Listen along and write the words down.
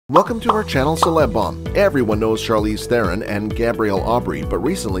Welcome to our channel CelebBomb. Everyone knows Charlize Theron and Gabriel Aubry, but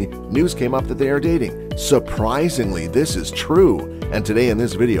recently news came up that they are dating. Surprisingly, this is true. And today in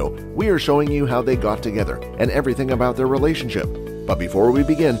this video, we are showing you how they got together and everything about their relationship. But before we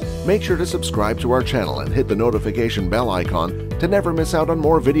begin, make sure to subscribe to our channel and hit the notification bell icon to never miss out on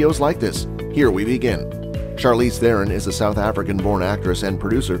more videos like this. Here we begin. Charlize Theron is a South African-born actress and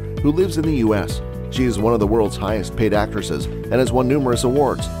producer who lives in the US. She is one of the world's highest-paid actresses and has won numerous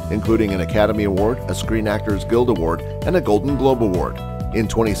awards, including an Academy Award, a Screen Actors Guild Award, and a Golden Globe Award. In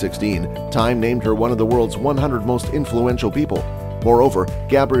 2016, Time named her one of the world's 100 most influential people. Moreover,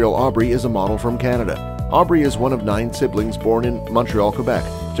 Gabriel Aubry is a model from Canada. Aubry is one of 9 siblings born in Montreal, Quebec,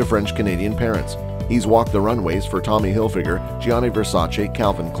 to French-Canadian parents. He's walked the runways for Tommy Hilfiger, Gianni Versace,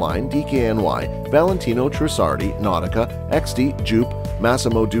 Calvin Klein, DKNY, Valentino Trussardi, Nautica, XD, Jupe,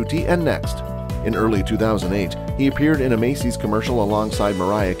 Massimo Dutti, and Next. In early 2008, he appeared in a Macy's commercial alongside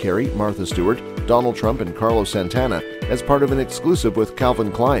Mariah Carey, Martha Stewart, Donald Trump, and Carlos Santana as part of an exclusive with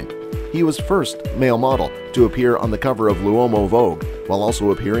Calvin Klein. He was first male model to appear on the cover of L'Uomo Vogue, while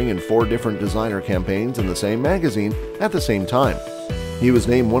also appearing in 4 different designer campaigns in the same magazine at the same time. He was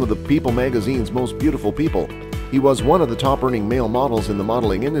named one of the People magazine's most beautiful people. He was one of the top-earning male models in the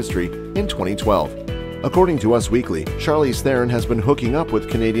modeling industry in 2012. According to Us Weekly, Charlize Theron has been hooking up with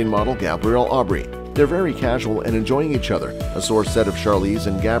Canadian model Gabriel Aubry. They're very casual and enjoying each other, a source said of Charlize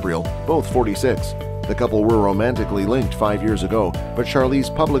and Gabriel, both 46. The couple were romantically linked 5 years ago, but Charlize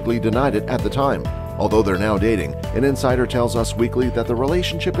publicly denied it at the time. Although they're now dating, an insider tells Us Weekly that the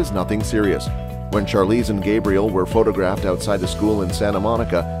relationship is nothing serious. When Charlize and Gabriel were photographed outside a school in Santa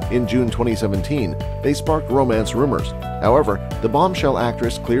Monica in June 2017, they sparked romance rumors. However, the bombshell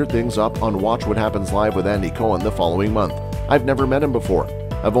actress cleared things up on Watch What Happens Live with Andy Cohen the following month. "I've never met him before.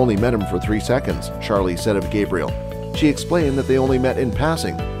 I've only met him for 3 seconds, Charlize said of Gabriel. She explained that they only met in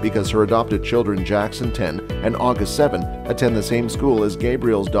passing because her adopted children Jackson, 10, and August, 7, attend the same school as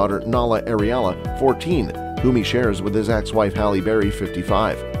Gabriel's daughter Nala Ariella, 14, whom he shares with his ex-wife Halle Berry,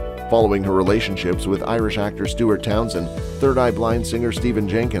 55. Following her relationships with Irish actor Stuart Townsend, Third Eye Blind singer Stephen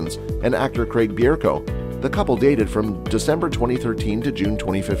Jenkins, and actor Craig Bierko, the couple dated from December 2013 to June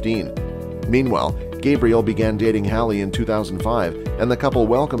 2015. Meanwhile, Gabriel began dating Halle in 2005, and the couple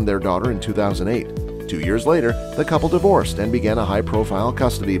welcomed their daughter in 2008. 2 years later, the couple divorced and began a high-profile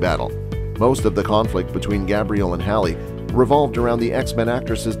custody battle. Most of the conflict between Gabriel and Halle revolved around the X-Men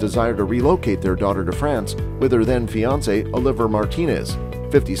actress's desire to relocate their daughter to France with her then-fiancé Oliver Martinez,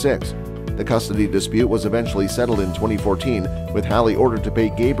 56. The custody dispute was eventually settled in 2014, with Halle ordered to pay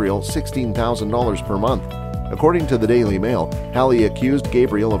Gabriel $16,000 per month. According to the Daily Mail, Halle accused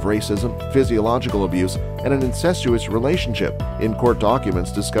Gabriel of racism, physiological abuse, and an incestuous relationship in court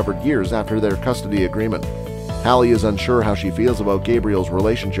documents discovered years after their custody agreement. Halle is unsure how she feels about Gabriel's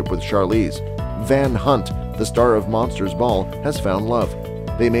relationship with Charlize. Van Hunt, the star of Monsters Ball, has found love.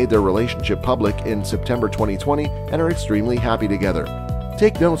 They made their relationship public in September 2020 and are extremely happy together.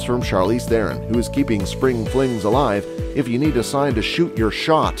 Take notes from Charlize Theron, who is keeping spring flings alive. If you need a sign to shoot your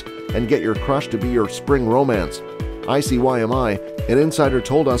shot and get your crush to be your spring romance. ICYMI, an insider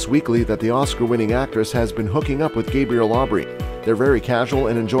told Us Weekly that the Oscar-winning actress has been hooking up with Gabriel Aubry. They're very casual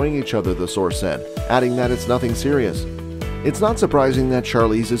and enjoying each other, the source said, adding that it's nothing serious. It's not surprising that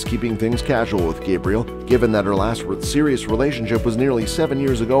Charlize is keeping things casual with Gabriel, given that her last serious relationship was nearly 7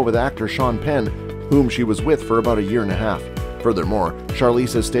 years ago with actor Sean Penn, whom she was with for about a year and a half. Furthermore,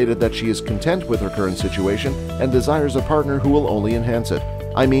 Charlize has stated that she is content with her current situation and desires a partner who will only enhance it.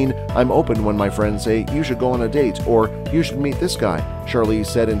 "I mean, I'm open when my friends say, you should go on a date, or you should meet this guy," Charlize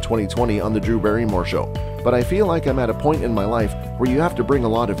said in 2020 on The Drew Barrymore Show. "But I feel like I'm at a point in my life where you have to bring a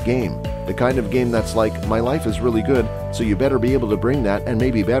lot of game. The kind of game that's like, my life is really good, so you better be able to bring that and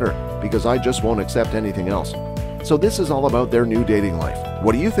maybe better, because I just won't accept anything else." So this is all about their new dating life.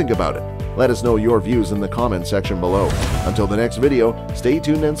 What do you think about it? Let us know your views in the comment section below. Until the next video, stay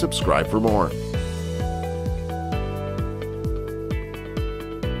tuned and subscribe for more.